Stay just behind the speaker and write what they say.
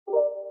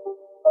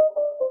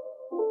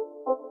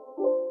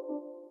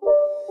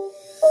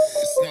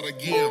of the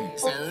game.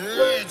 It's a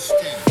rich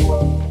thing.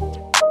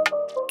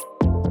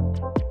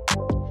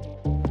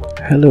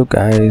 Hello,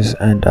 guys,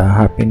 and a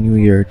happy new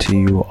year to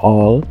you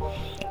all.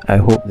 I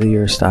hope the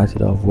year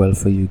started off well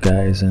for you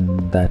guys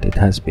and that it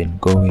has been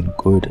going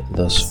good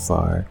thus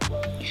far.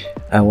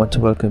 I want to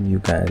welcome you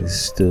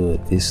guys to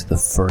the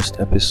first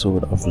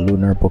episode of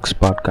Lunar Books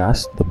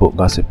Podcast, the Book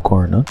Gossip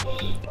Corner.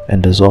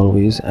 And as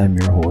always, I'm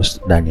your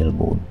host, Daniel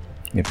Moon.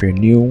 If you're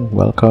new,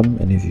 welcome,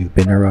 and if you've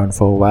been around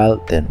for a while,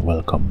 then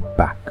welcome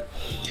back.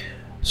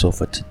 So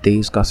for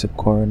today's Gossip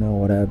Corner,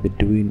 what I'll be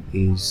doing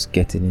is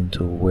getting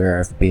into where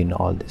I've been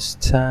all this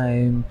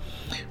time,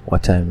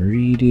 what I'm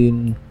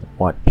reading,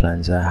 what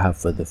plans I have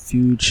for the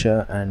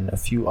future, and a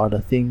few other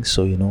things.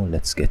 So,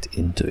 let's get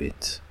into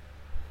it.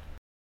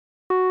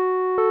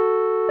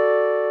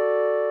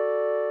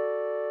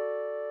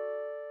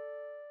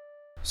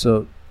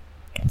 So,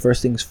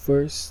 first things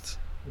first,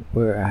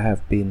 where I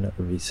have been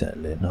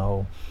recently.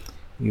 Now,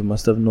 you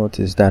must have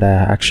noticed that I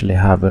actually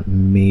haven't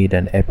made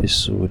an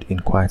episode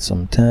in quite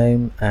some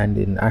time, and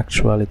in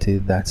actuality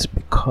that's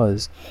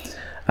because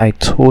I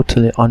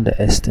totally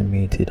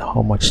underestimated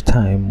how much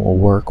time or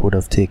work would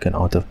have taken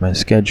out of my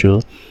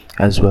schedule,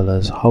 as well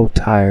as how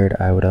tired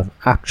I would have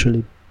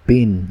actually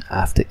been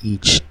after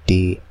each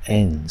day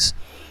ends.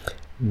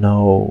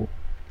 Now,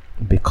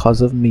 because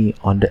of me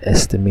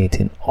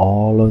underestimating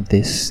all of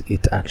this,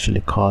 it actually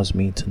caused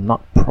me to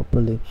not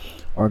properly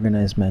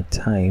organize my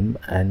time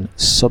and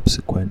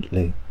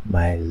subsequently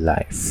my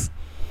life.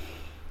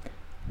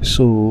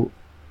 So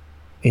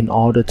in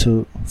order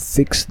to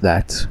fix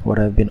that, what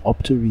I've been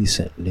up to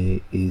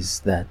recently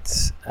is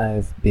that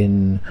I've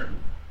been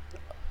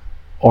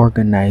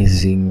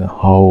organizing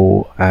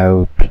how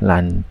I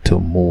plan to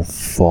move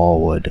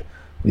forward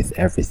with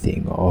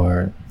everything,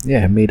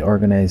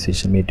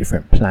 made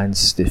different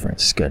plans,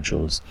 different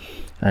schedules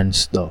and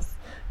stuff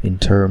in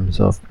terms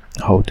of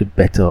how to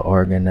better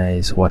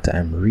organize what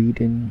I'm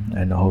reading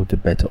and how to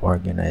better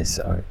organize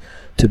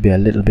to be a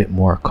little bit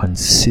more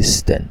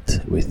consistent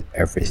with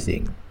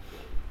everything.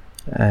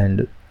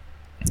 And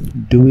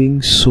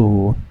doing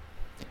so,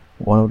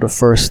 one of the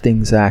first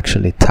things I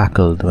actually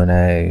tackled when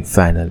I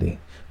finally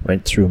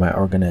went through my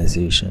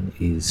organization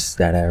is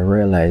that I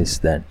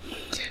realized that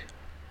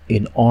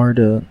in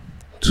order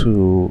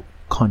to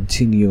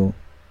continue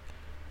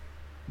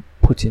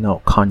putting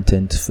out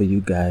content for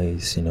you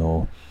guys,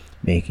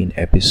 making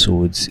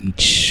episodes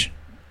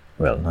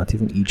not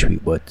even each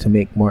week, but to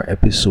make more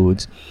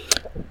episodes,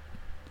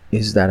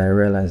 is that I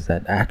realized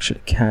that I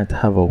actually can't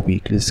have a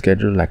weekly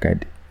schedule like I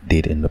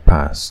did in the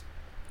past.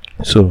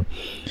 So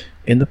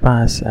in the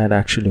past, I'd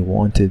actually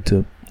wanted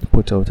to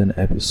put out an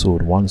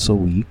episode once a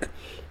week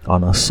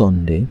on a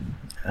Sunday,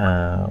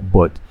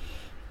 but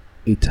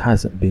it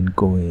hasn't been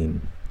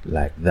going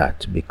like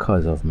that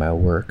because of my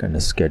work and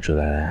the schedule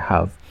that I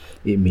have.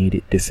 It made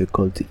it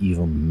difficult to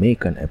even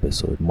make an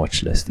episode,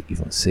 much less to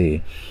even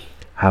say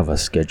have a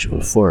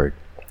schedule for it.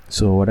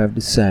 So what I've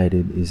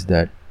decided is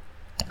that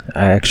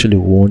I actually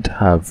won't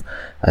have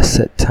a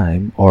set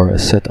time or a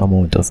set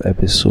amount of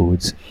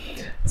episodes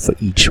for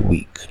each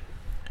week,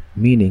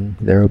 meaning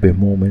there will be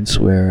moments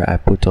where I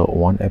put out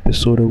one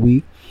episode a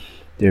week.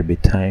 There'll be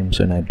times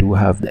when I do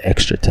have the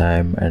extra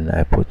time and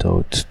I put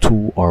out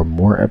 2 or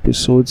more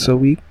episodes a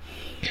week.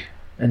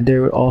 And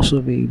there will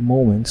also be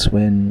moments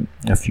when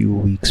a few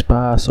weeks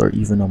pass or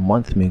even a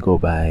month may go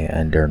by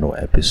and there are no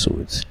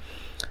episodes.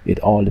 It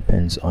all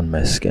depends on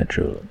my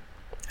schedule.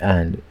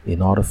 And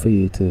in order for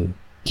you to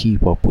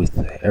keep up with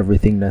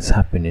everything that's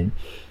happening,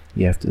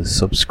 you have to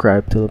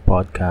subscribe to the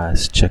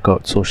podcast, check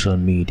out social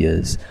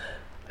medias,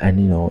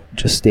 and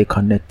just stay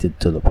connected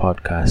to the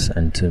podcast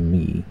and to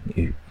me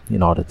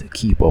in order to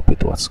keep up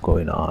with what's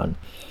going on.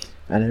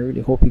 And I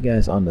really hope you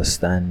guys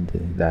understand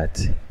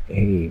that,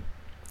 hey,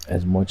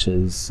 as much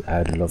as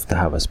I'd love to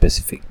have a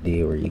specific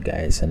day where you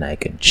guys and I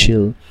can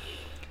chill,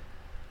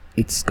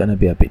 it's gonna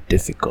be a bit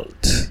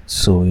difficult.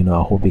 So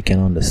I hope you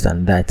can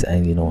understand that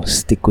and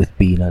stick with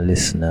being a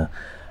listener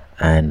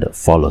and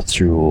follow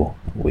through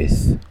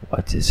with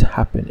what is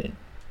happening.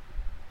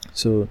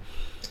 So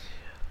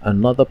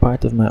another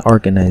part of my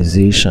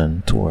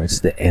organization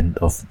towards the end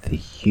of the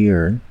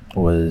year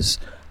was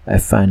I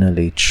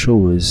finally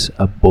chose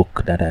a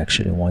book that I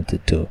actually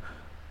wanted to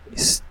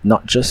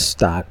not just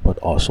start but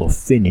also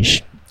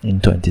finish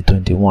in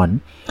 2021,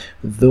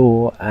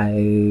 though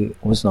I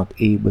was not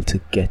able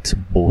to get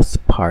both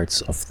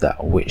parts of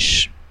that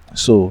wish.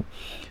 So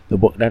the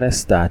book that I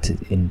started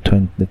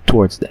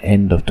towards the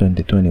end of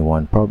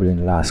 2021, probably in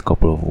the last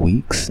couple of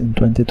weeks in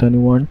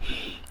 2021,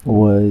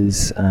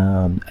 was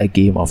A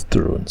Game of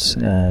Thrones,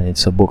 and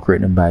it's a book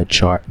written by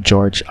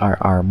George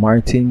R.R.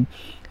 Martin.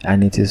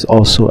 And it is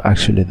also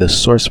actually the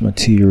source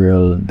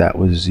material that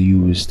was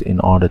used in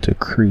order to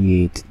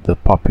create the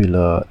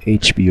popular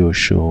HBO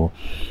show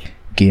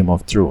Game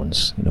of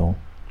Thrones.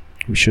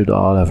 We should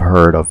all have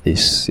heard of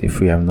this. If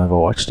we have never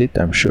watched it,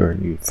 I'm sure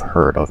you've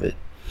heard of it.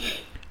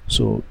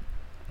 So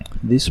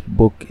this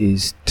book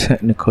is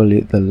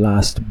technically the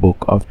last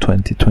book of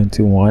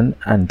 2021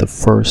 and the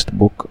first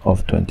book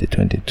of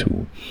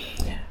 2022.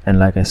 And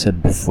like I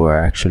said before,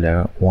 actually,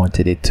 I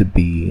wanted it to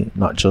be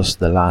not just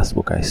the last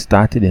book I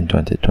started in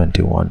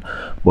 2021,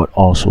 but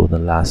also the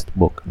last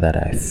book that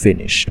I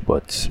finished.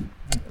 But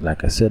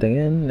like I said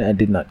again, I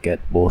did not get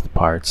both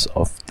parts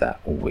of that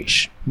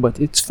wish, but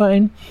it's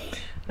fine.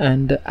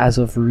 And as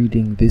of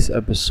reading this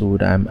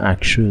episode, I'm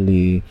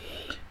actually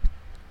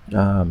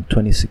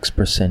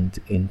 26%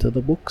 into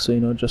the book,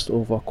 so just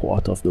over a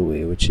quarter of the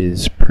way, which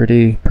is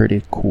pretty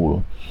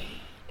cool.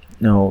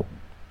 Now,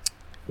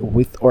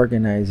 with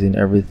organizing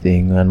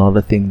everything,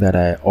 another thing that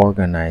I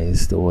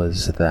organized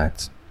was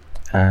that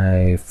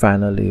I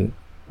finally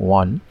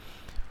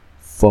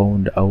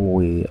found a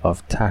way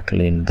of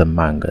tackling the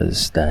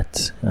mangas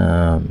that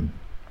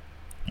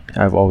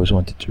I've always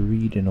wanted to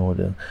read,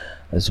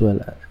 as well.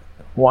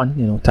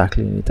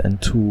 Tackling it, and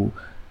two,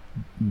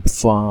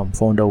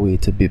 found a way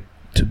to be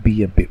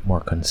a bit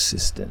more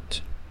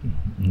consistent.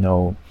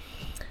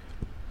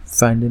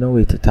 Finding a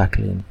way to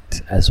tackle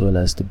it as well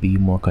as to be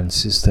more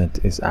consistent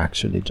is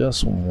actually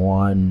just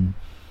one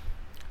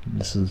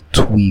little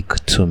tweak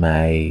to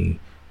my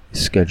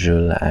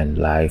schedule and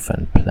life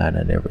and plan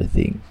and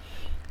everything.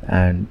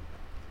 And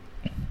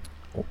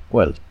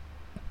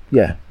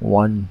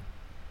one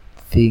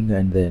thing,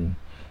 and then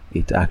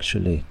it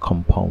actually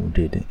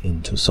compounded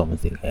into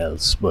something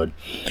else. But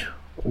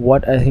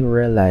what I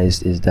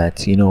realized is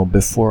that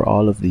before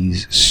all of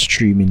these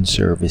streaming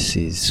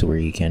services where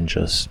you can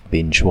just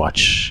binge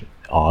watch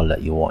all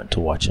that you want to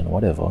watch and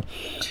whatever,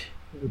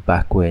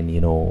 back when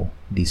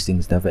these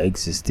things never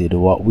existed,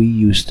 what we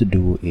used to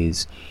do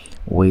is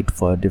wait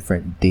for a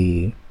different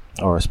day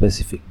or a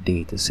specific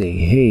day to say,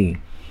 hey,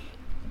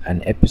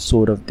 an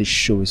episode of this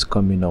show is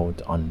coming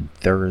out on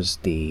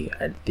Thursday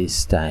at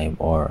this time,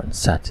 or on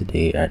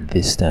Saturday at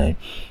this time.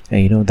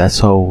 And that's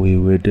how we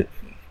would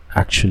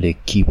actually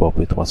keep up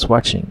with what's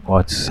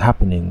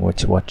happening,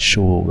 what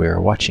show we're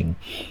watching.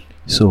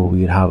 So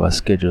we'd have a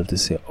schedule to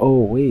say, oh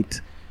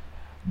wait,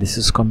 this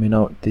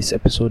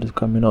episode is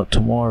coming out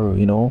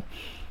tomorrow.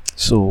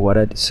 So what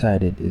I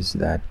decided is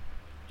that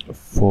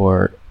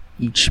for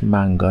each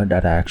manga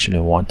that I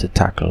actually want to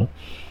tackle,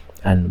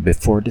 and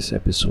before this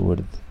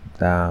episode,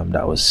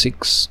 that was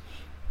 6,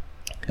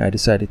 I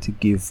decided to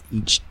give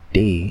each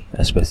day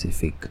a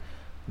specific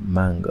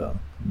manga,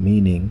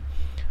 meaning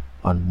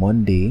on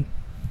Monday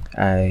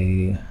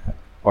I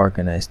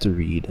organized to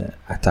read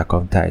Attack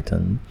on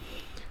Titan.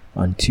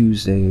 On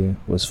Tuesday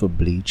was for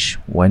Bleach.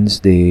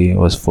 Wednesday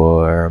was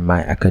for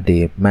My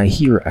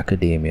Hero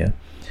Academia.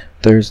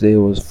 Thursday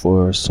was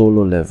for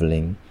Solo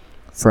Leveling.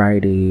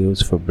 Friday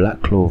was for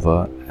Black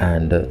Clover,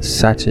 and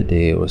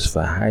Saturday was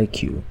for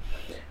Haikyuu.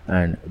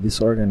 And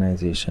this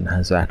organization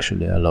has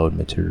actually allowed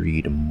me to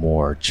read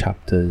more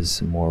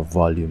chapters, more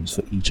volumes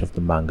for each of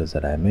the mangas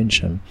that I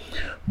mentioned,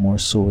 more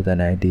so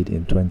than I did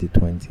in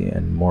 2020,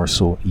 and more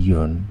so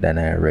even than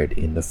I read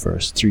in the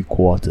first 3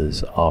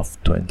 quarters of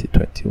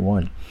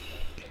 2021.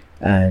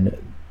 And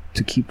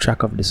to keep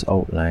track of this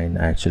outline,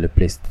 I actually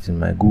placed it in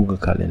my Google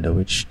Calendar,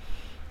 which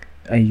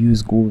I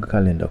use Google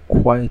Calendar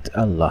quite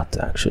a lot,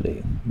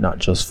 actually, not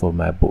just for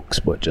my books,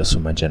 but just for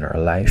my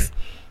general life.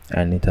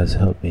 And it has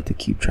helped me to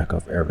keep track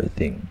of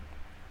everything.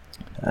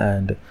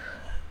 And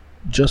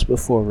just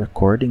before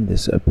recording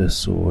this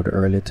episode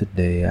earlier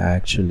today, I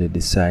actually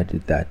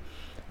decided that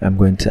I'm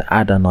going to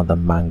add another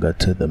manga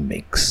to the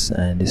mix.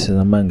 And this is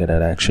a manga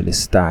that I actually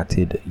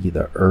started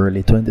either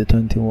early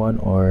 2021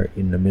 or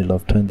in the middle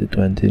of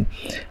 2020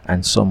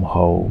 and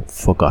somehow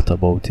forgot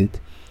about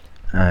it.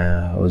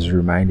 I was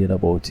reminded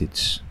about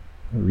it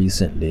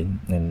recently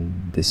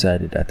and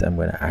decided that I'm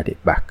going to add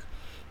it back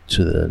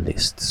to the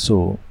list.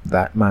 So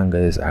that manga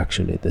is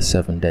actually The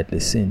 7 Deadly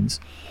Sins,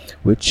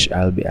 which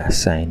I'll be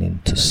assigning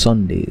to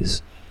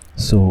Sundays.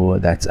 So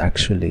that's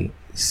actually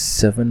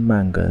 7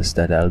 mangas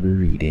that I'll be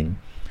reading,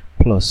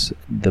 plus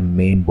the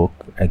main book,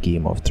 A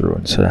Game of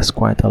Thrones. So that's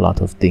quite a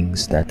lot of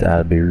things that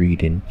I'll be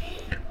reading,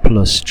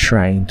 plus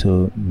trying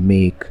to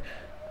make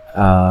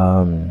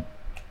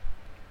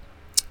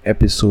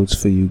episodes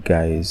for you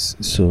guys.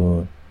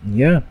 So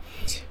yeah,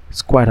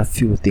 it's quite a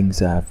few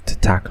things I have to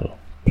tackle,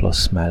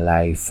 plus my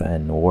life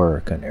and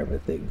work and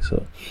everything.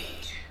 So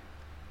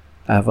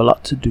I have a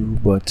lot to do,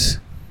 but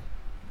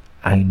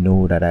I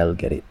know that I'll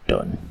get it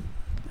done.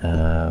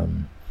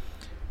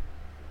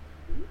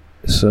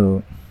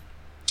 So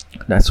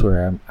that's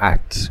where I'm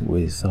at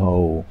with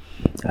how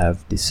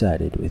I've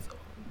decided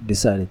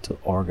to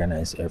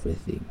organize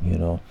everything,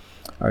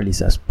 or at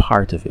least as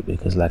part of it,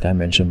 because like I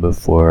mentioned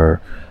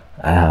before,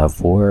 I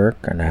have work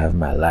and I have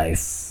my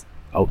life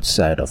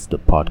outside of the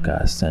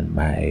podcast and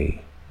my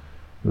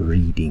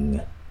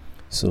reading.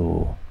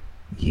 So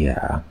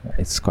yeah,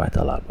 it's quite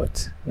a lot,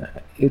 but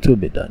it will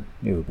be done.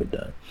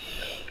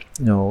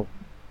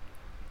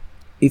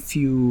 If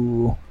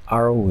you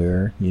are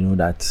aware,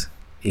 that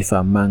if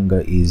a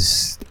manga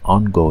is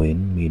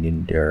ongoing,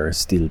 meaning they're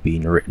still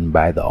being written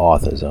by the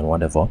authors and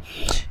whatever,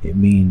 it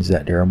means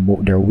that there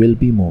will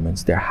be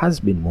moments, there has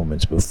been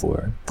moments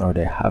before, or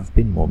there have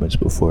been moments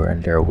before,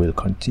 and there will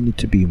continue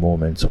to be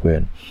moments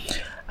when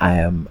I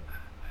am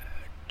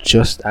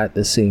just at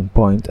the same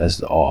point as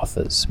the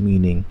authors,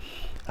 meaning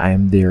I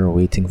am there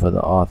waiting for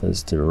the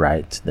authors to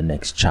write the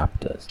next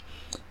chapters.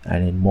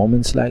 And in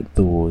moments like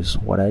those,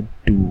 what I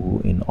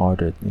do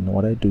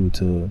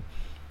to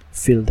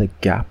fill the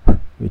gap,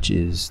 which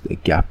is the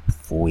gap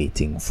for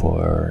waiting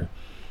for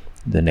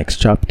the next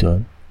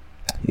chapter,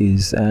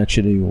 is I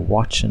actually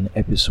watch an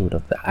episode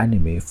of the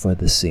anime for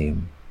the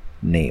same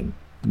name.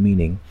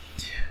 Meaning,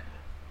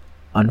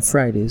 on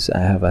Fridays I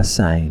have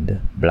assigned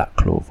Black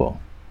Clover.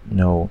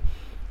 Now,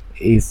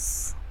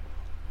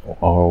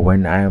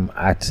 when I am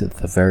at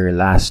the very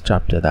last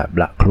chapter that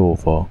Black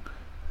Clover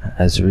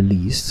has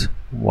released,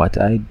 what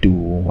I do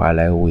while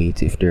I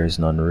wait, if there is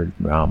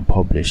none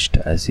published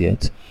as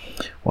yet,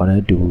 what I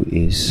do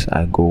is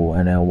I go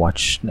and I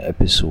watch the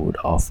episode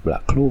of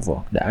Black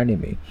Clover, the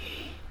anime.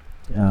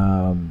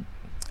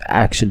 I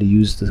actually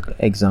use the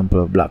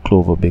example of Black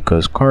Clover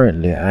because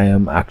currently I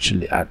am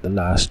actually at the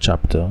last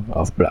chapter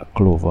of Black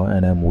Clover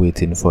and I'm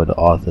waiting for the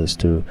authors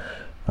to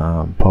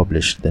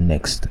publish the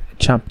next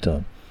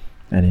chapter.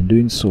 And in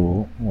doing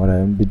so, what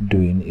I've been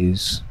doing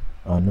is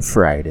on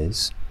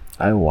Fridays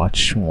I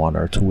watch 1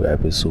 or 2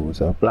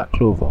 episodes of Black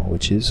Clover,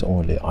 which is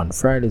only on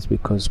Fridays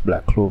because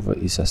Black Clover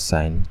is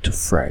assigned to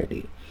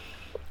Friday.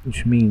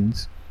 Which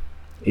means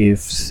if,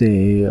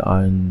 say,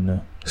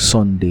 on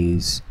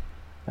Sundays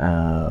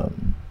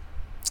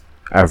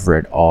I've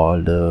read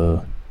all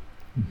the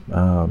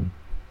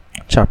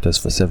chapters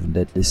for 7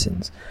 Deadly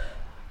Sins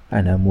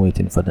and I'm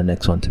waiting for the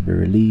next one to be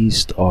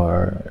released,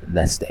 or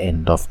that's the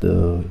end of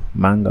the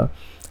manga,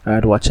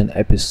 I'd watch an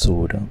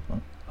episode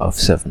of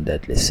 7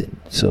 Deadly Sins.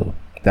 So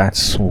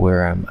that's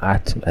where I'm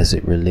at as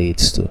it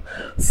relates to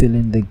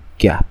filling the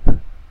gap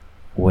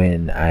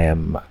when I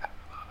am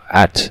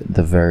at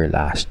the very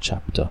last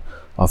chapter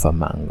of a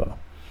manga.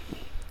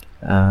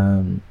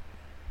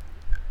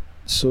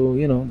 So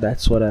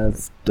that's what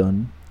I've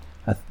done.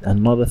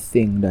 Another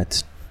thing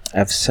that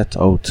I've set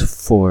out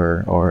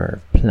for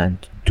or plan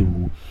to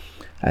do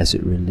as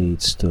it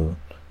relates to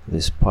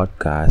this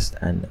podcast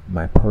and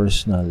my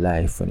personal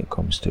life when it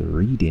comes to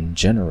reading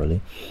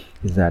generally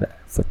is that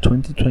for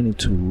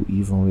 2022,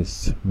 even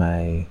with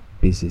my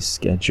busy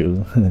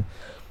schedule,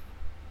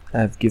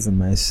 I've given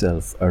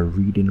myself a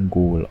reading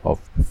goal of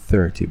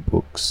 30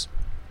 books.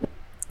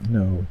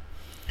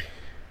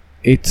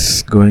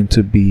 It's going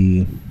to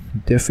be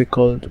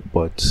difficult,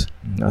 but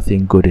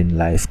nothing good in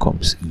life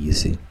comes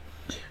easy.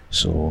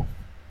 So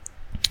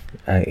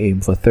I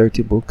aim for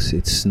 30 books.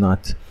 It's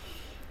not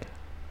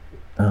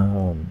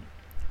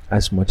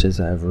as much as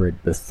I've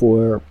read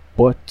before,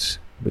 but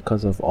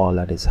because of all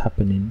that is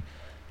happening,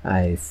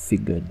 I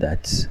figured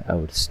that I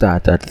would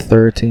start at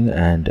 30,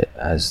 and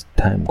as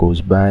time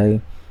goes by,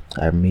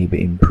 I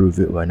maybe improve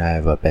it when I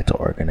have a better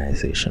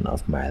organization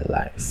of my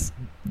life.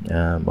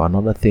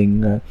 Another thing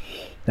that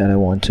I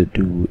want to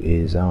do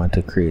is I want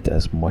to create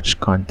as much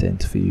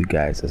content for you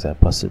guys as I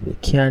possibly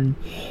can,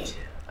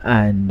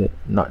 and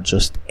not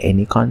just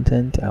any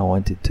content. I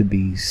want it to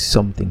be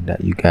something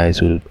that you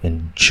guys will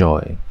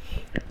enjoy.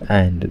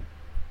 And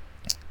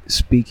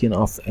speaking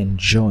of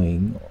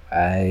enjoying,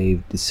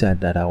 I've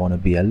decided that I want to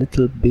be a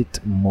little bit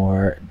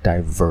more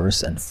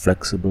diverse and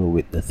flexible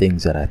with the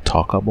things that I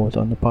talk about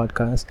on the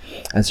podcast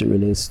as it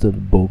relates to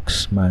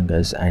books,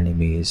 mangas,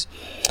 animes,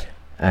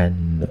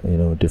 and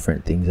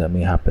different things that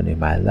may happen in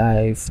my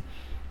life.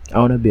 I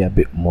want to be a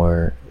bit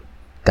more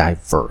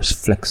diverse,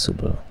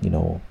 flexible,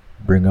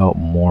 bring out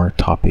more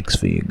topics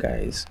for you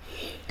guys.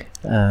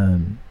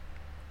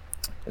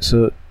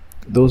 So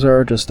those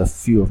are just a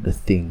few of the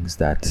things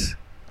that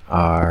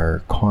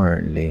are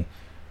currently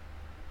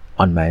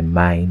on my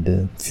mind,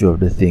 a few of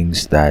the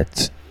things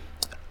that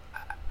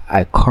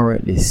I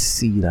currently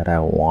see that I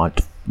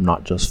want,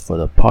 not just for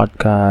the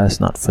podcast,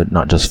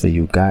 not just for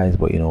you guys,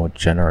 but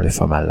generally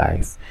for my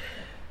life.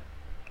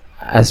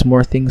 As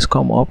more things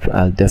come up,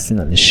 I'll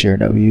definitely share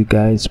that with you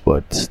guys,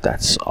 but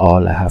that's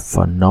all I have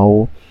for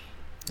now.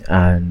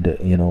 And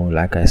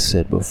like I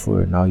said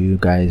before, now you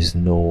guys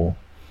know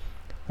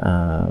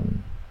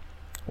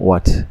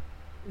what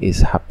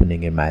is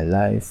happening in my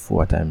life,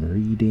 what I'm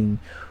reading,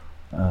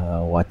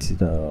 what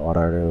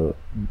are the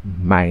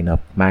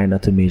minor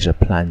to major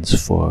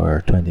plans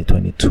for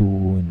 2022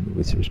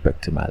 with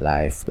respect to my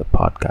life, the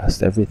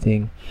podcast,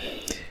 everything.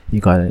 You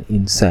got an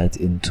insight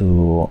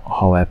into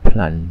how I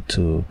plan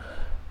to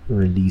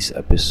release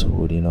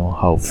episode,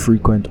 how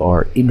frequent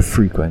or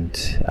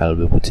infrequent I'll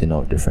be putting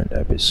out different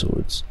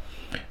episodes.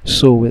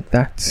 So with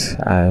that,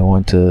 I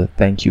want to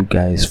thank you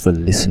guys for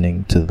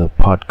listening to the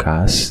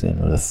podcast,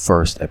 the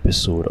first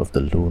episode of the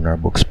Lunar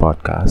Books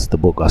podcast, the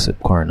Book Gossip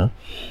Corner.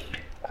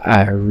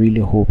 I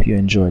really hope you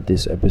enjoyed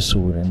this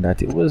episode and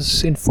that it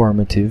was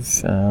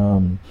informative.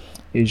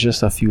 It's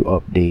just a few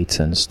updates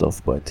and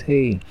stuff, but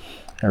hey,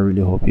 I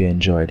really hope you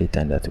enjoyed it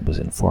and that it was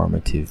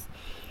informative.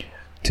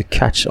 To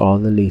catch all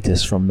the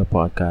latest from the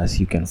podcast,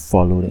 you can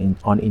follow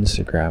on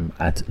Instagram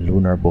at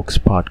Lunar Books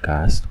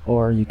Podcast,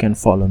 or you can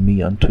follow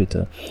me on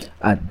Twitter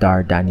at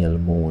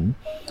DarDanielMoon.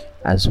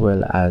 as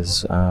well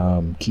as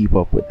keep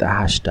up with the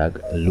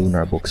hashtag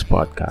Lunar Books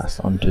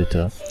Podcast on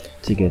Twitter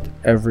to get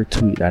every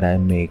tweet that I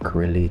make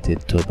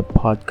related to the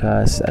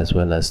podcast as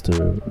well as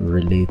to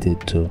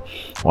related to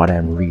what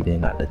I'm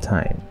reading at the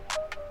time.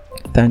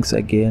 Thanks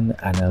again,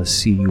 and I'll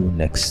see you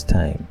next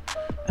time.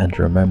 And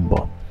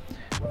remember,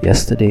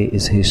 yesterday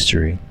is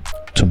history,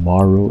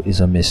 tomorrow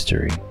is a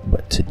mystery,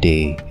 but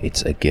today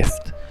it's a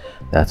gift.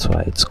 That's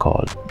why it's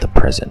called the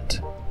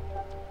present.